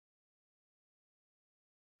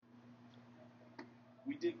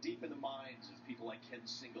We dig deep in the minds of people like Ken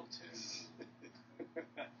Singleton,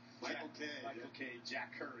 Michael K,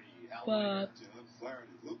 Jack Curry, Al Leonard, John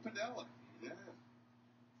Flaherty, Lou Piniella. Yeah.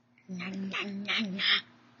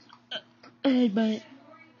 But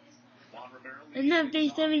I'm not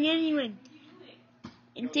FaceTiming anyone.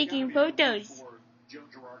 I'm taking photos. Joe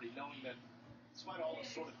Girardi, knowing that despite all the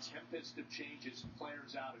sort of tempest of changes,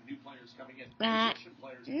 players out and new players coming in, position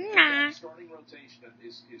players, that starting rotation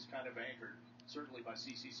is kind of anchored, certainly by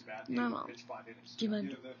CC Sabathia, who pitched 5 innings. Yeah,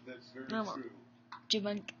 that's very true.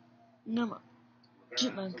 Chipmunk. No.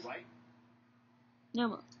 Chipmunk.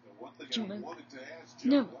 No. Chipmunk.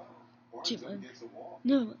 No. Chipmunk.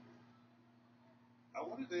 No. I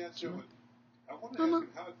wanted to ask him how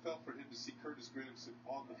it felt for him to see Curtis Granderson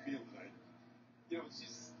on the field tonight. You know,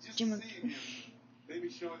 just seeing him, maybe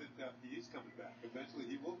showing that he is coming back. Eventually,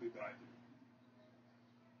 he will be back.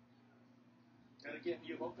 And again,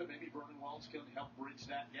 you hope that maybe Vernon Wells can help bridge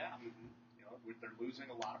that gap. You know, they're losing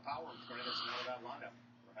a lot of power with Granderson out of that lineup.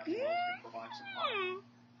 Perhaps Wells can provide some power.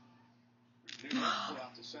 Newman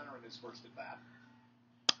out to center in his first at bat.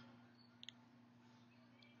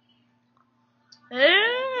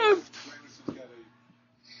 Granderson's got a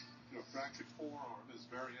fractured forearm. As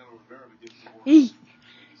Mariano Rivera begins to work. Hey,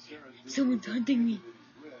 someone's hunting me.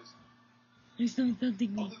 Someone's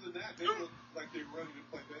hunting me. Other than that, they look like they're ready to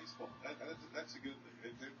play baseball. That's a good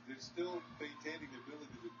thing. They're still maintaining the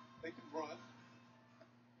ability to. They can run,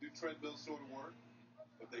 do treadmill sort of work,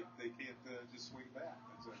 but they can't just swing back.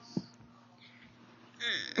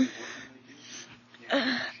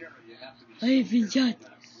 I've been shot.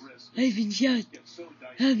 I've been shot.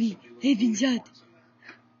 I've been shot.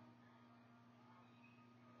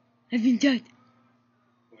 I've been shot.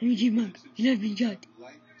 I'm a chipmunk, and I've been shot.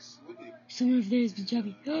 Someone over there has been shot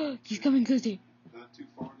me. He's coming closer.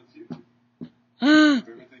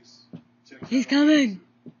 He's coming.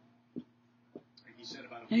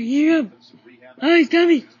 I hear him. Oh, he's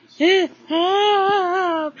coming. Help!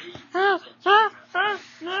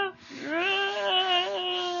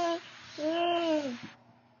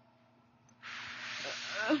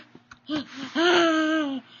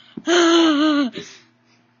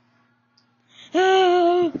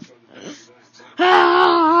 No.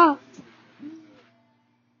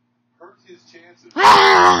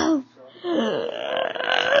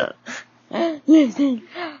 Listen,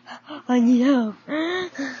 I need help.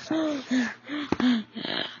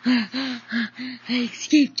 I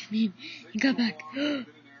escaped from him and got back. I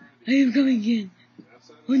am coming again.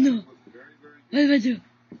 Oh no. What do I do?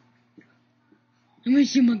 I'm a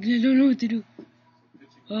chipmunk and I don't know what to do.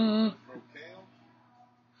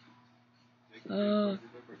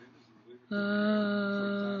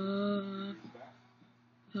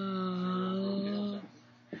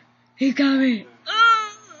 He got me.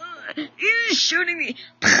 He's shooting me.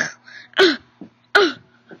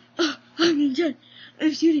 I'm dead.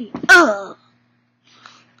 I'm shooting.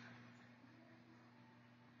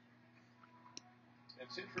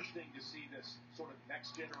 It's interesting to see this sort of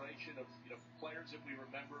next generation of players that we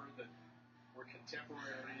remember that were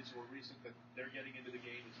contemporaries or recent that they're getting into the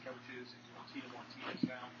game as coaches. Tito Martinez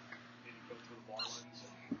now, maybe coach for the Marlins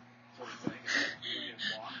and sort of thing.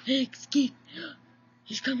 I escaped.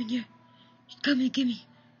 He's coming here. He's coming to get me.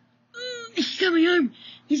 He's coming home.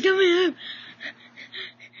 He's coming home.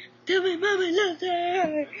 Tell my mom I love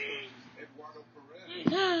her. Eduardo Perez.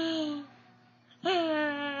 The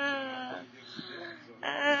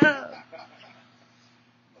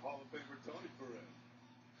Hall of Famer Tony Perez.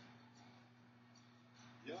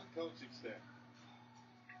 Young coaching staff.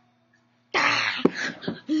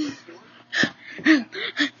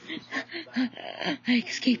 I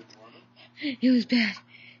escaped. It was bad.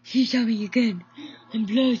 She shot me again. I'm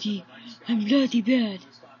bloody. I'm bloody bad.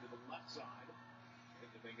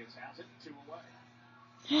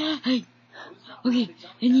 Okay,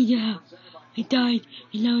 I need your help. I died,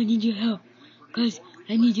 and now I need your help. Cause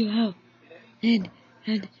I need your help. And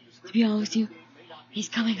to be honest with you, he's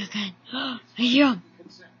coming again. I hear him.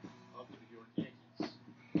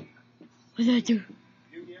 What do I do?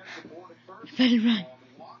 I better run.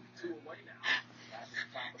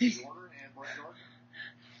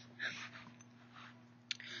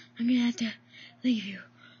 I'm gonna have to leave you.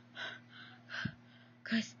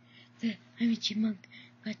 Cause I'm a chipmunk,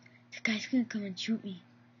 but the guy's gonna come and shoot me.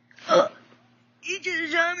 You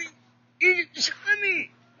just shot me! You just shot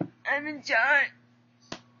me! I've been shot!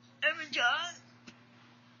 I've been shot!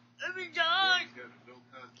 I've been shot!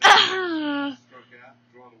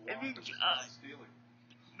 I've been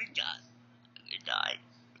shot! I died.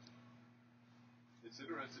 It's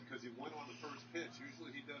interesting because he went on the first pitch.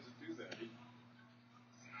 Usually he doesn't do that.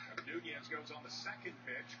 Nunez goes on the second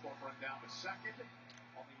pitch. Corcoran down to second.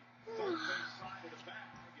 On the third base side of the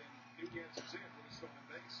bag. And Nunez is in with a stolen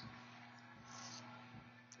base.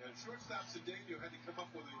 And shortstop Cedeno had to come up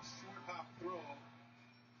with a short hop throw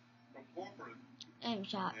from Corcoran. Aim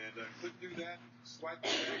shot. And couldn't do that. Swipe the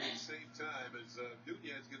bag at the same time as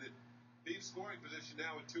Nunez going to be in scoring position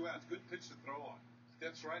now with 2 outs. Good pitch to throw on.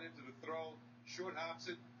 Steps right into the throw. Short hops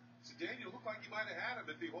it. Cedeno looked like he might have had him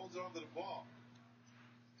if he holds on to the ball.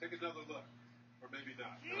 Take another look. Or maybe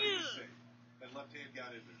not. No, he was safe. That left hand got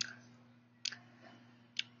in there.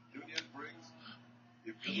 Nunez brings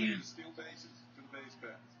the ability to steal bases to the base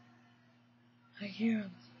paths. I hear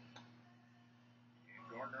him. And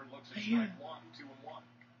Gardner looks at strike one, 2-1.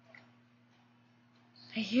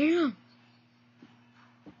 I hear him.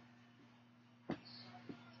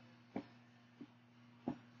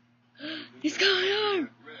 He's coming on.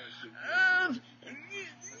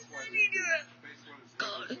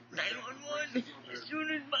 Call 911 as soon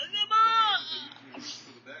as possible.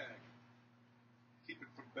 Keep it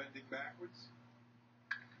from bending backwards.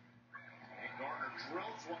 And Gardner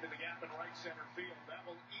drills one to the gap in right center field. That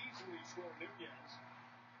will easily score Nunez.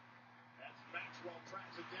 As Maxwell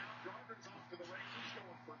tracks it down, Gardner's off to the races,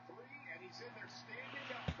 going for 3, and he's in there standing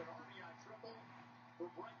up. An RBI triple for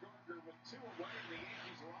Brett Gardner with 2 away, and the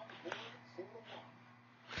Yankees are on the board 4-1.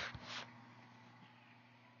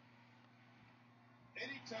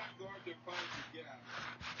 Anytime Gardner finds a gap,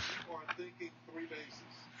 you are thinking 3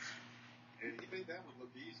 bases. And he made that one look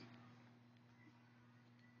easy.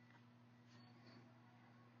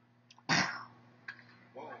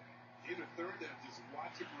 Whoa. Either third down, just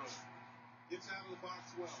watch him run. Gets out of the box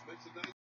well. Makes a nice